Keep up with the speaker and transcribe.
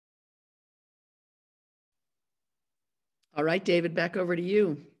All right, David, back over to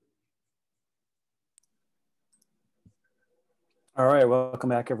you. All right, welcome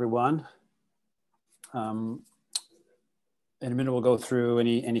back, everyone. In a minute, we'll go through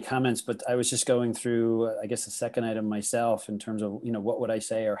any comments, but I was just going through, I guess, the second item myself in terms of, what would I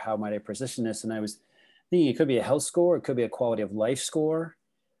say or how might I position this? And I was thinking it could be a health score, it could be a quality of life score.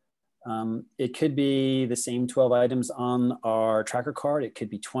 It could be the same 12 items on our tracker card. It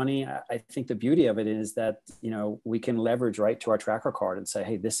could be 20. I think the beauty of it is that, we can leverage right to our tracker card and say,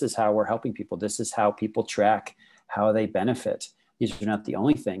 hey, this is how we're helping people. This is how people track how they benefit. These are not the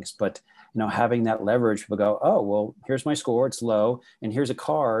only things, but having that leverage, people go, oh, well, here's my score, it's low, and here's a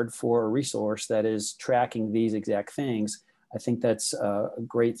card for a resource that is tracking these exact things. I think that's a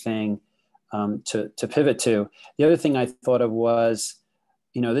great thing to pivot to. The other thing I thought of was,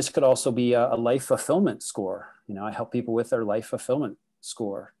 this could also be a life fulfillment score. I help people with their life fulfillment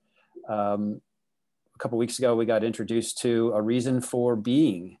score. A couple of weeks ago, we got introduced to a reason for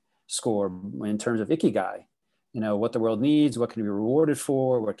being score in terms of Ikigai. What the world needs, what can we be rewarded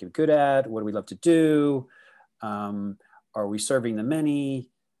for, what can we be good at, what do we love to do? Are we serving the many?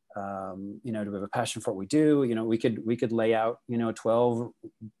 Do we have a passion for what we do? We could lay out, 12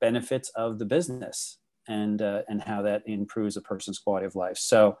 benefits of the business and how that improves a person's quality of life.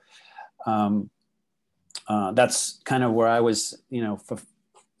 So that's kind of where I was,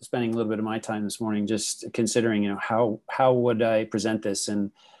 spending a little bit of my time this morning, just considering, how would I present this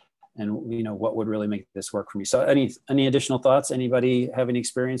and what would really make this work for me. So any additional thoughts? Anybody have any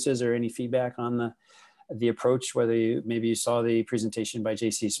experiences or any feedback on the approach, whether maybe you saw the presentation by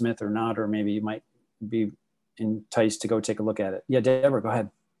J.C. Smith or not, or maybe you might be enticed to go take a look at it. Yeah, Deborah, go ahead.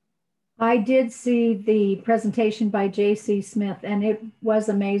 I did see the presentation by J.C. Smith, and it was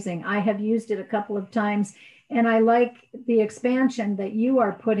amazing. I have used it a couple of times, and I like the expansion that you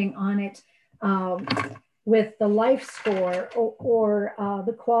are putting on it with the life score or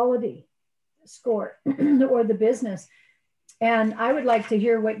the quality score or the business. And I would like to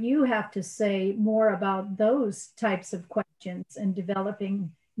hear what you have to say more about those types of questions and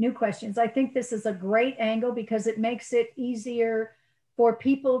developing new questions. I think this is a great angle because it makes it easier for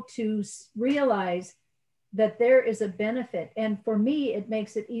people to realize that there is a benefit. And for me, it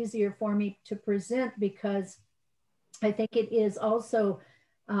makes it easier for me to present because I think it is also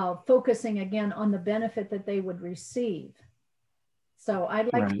focusing again on the benefit that they would receive. So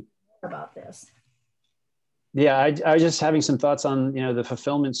I'd like to hear more about this. Yeah, I was just having some thoughts on the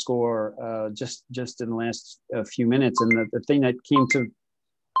fulfillment score just in the last few minutes, and the thing that came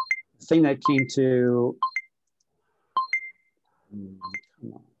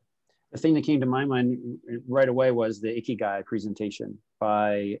to my mind right away was the Ikigai presentation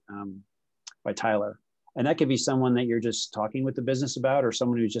by Tyler. And that could be someone that you're just talking with the business about, or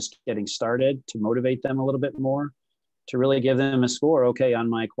someone who's just getting started, to motivate them a little bit more, to really give them a score. Okay, on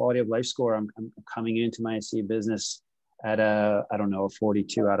my quality of life score, I'm coming into my SE business at a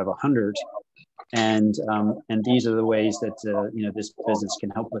 42 out of 100. And these are the ways that, this business can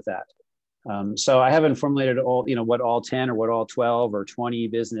help with that. So I haven't formulated all, what all 10 or what all 12 or 20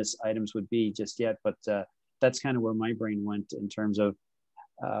 business items would be just yet, but that's kind of where my brain went in terms of,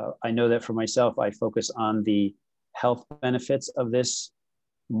 I know that for myself, I focus on the health benefits of this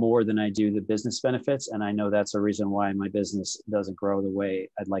more than I do the business benefits. And I know that's a reason why my business doesn't grow the way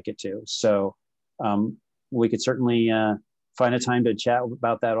I'd like it to. So we could certainly find a time to chat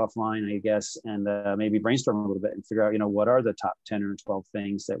about that offline, I guess, and maybe brainstorm a little bit and figure out, what are the top 10 or 12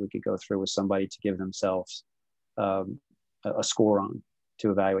 things that we could go through with somebody to give themselves a score on to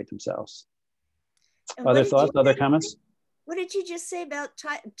evaluate themselves. Other thoughts, other comments? What did you just say about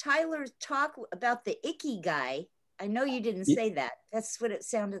Tyler's talk about the Ikigai? I know you didn't say that. That's what it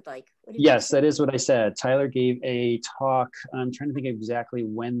sounded like. Yes, that is what I said. Tyler gave a talk. I'm trying to think exactly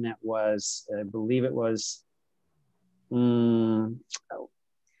when that was. I believe it was. It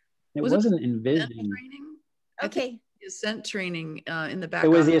wasn't Envision. Okay. The Ascent training in the back. It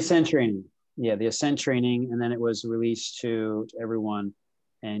was the Ascent training. Yeah, the Ascent training, and then it was released to everyone.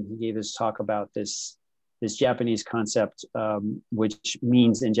 And he gave his talk about this Japanese concept, which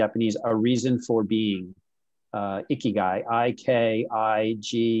means in Japanese a reason for being. Ikigai, Ikigai,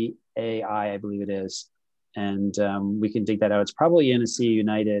 I believe it is, and we can dig that out. It's probably in a CA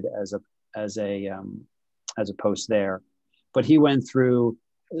United as a post there, but he went through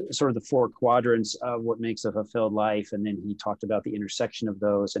sort of the 4 quadrants of what makes a fulfilled life, and then he talked about the intersection of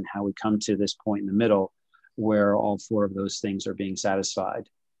those and how we come to this point in the middle where all 4 of those things are being satisfied,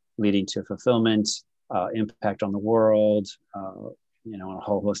 leading to fulfillment, impact on the world, and a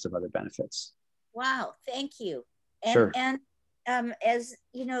whole host of other benefits. Wow, thank you. And, sure. And as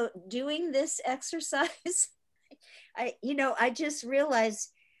you know, doing this exercise, I just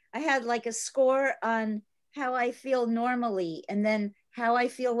realized I had like a score on how I feel normally, and then how I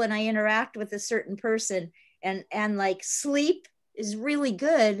feel when I interact with a certain person, and like sleep is really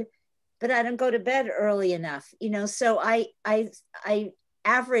good, but I don't go to bed early enough, so I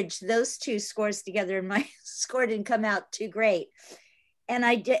averaged those two scores together, and my score didn't come out too great. And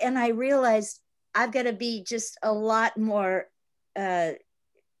I realized I've got to be just a lot more, do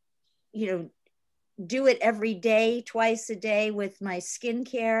it every day, twice a day with my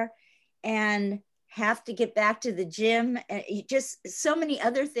skincare, and have to get back to the gym. And just so many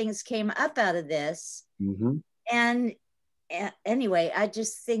other things came up out of this. Mm-hmm. And anyway, I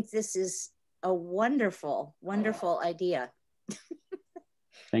just think this is a wonderful, wonderful idea.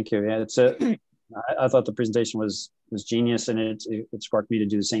 Thank you. Yeah, I thought the presentation was genius, and it sparked me to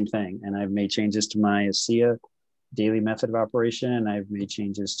do the same thing. And I've made changes to my ASEA daily method of operation, and I've made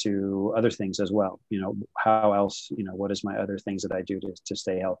changes to other things as well. How else, what is my other things that I do to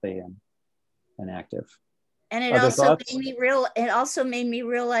stay healthy and active. And it also made me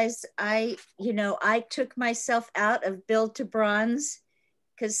realize I took myself out of build to bronze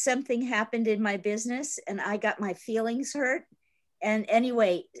because something happened in my business and I got my feelings hurt. And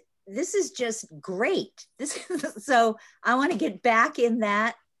anyway, this is just great. So I want to get back in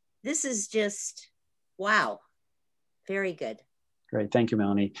that. This is just, wow. Very good. Great. Thank you,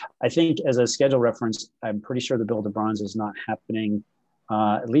 Melanie. I think as a schedule reference, I'm pretty sure the build to bronze is not happening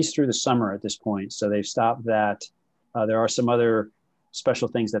at least through the summer at this point. So they've stopped that. There are some other special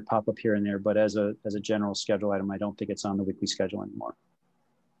things that pop up here and there, but as a general schedule item, I don't think it's on the weekly schedule anymore.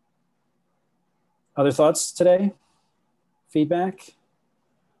 Other thoughts today? Feedback?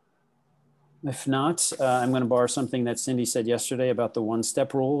 If not, I'm going to borrow something that Cindy said yesterday about the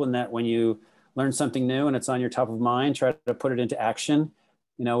one-step rule, and that when you learn something new and it's on your top of mind, try to put it into action,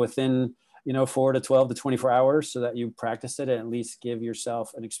 within, 4 to 12 to 24 hours so that you practice it and at least give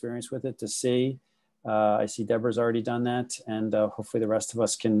yourself an experience with it to see. I see Deborah's already done that, and hopefully the rest of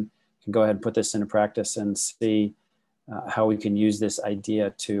us can go ahead and put this into practice and see how we can use this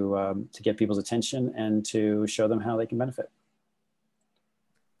idea to get people's attention and to show them how they can benefit.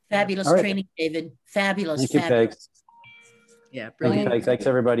 Fabulous training, David. Fabulous. Thank you, Peg. Yeah, brilliant. Thank you, Peg. Thanks,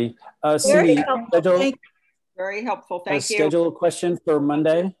 everybody. Very Cindy, helpful. Very helpful. Thank you. Schedule question for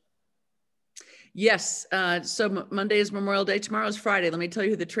Monday. Yes. So Monday is Memorial Day. Tomorrow is Friday. Let me tell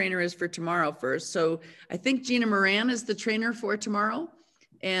you who the trainer is for tomorrow first. So I think Gina Moran is the trainer for tomorrow.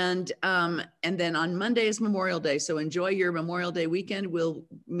 And then on Monday is Memorial Day. So enjoy your Memorial Day weekend. We'll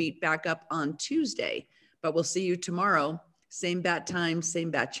meet back up on Tuesday, but we'll see you tomorrow. Same bat time,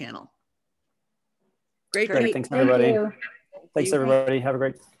 same bat channel. Great. Thanks, everybody. Thank you. Thanks, everybody. Have a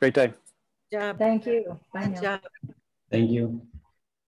great day. Thank you. Bye now. Thank you.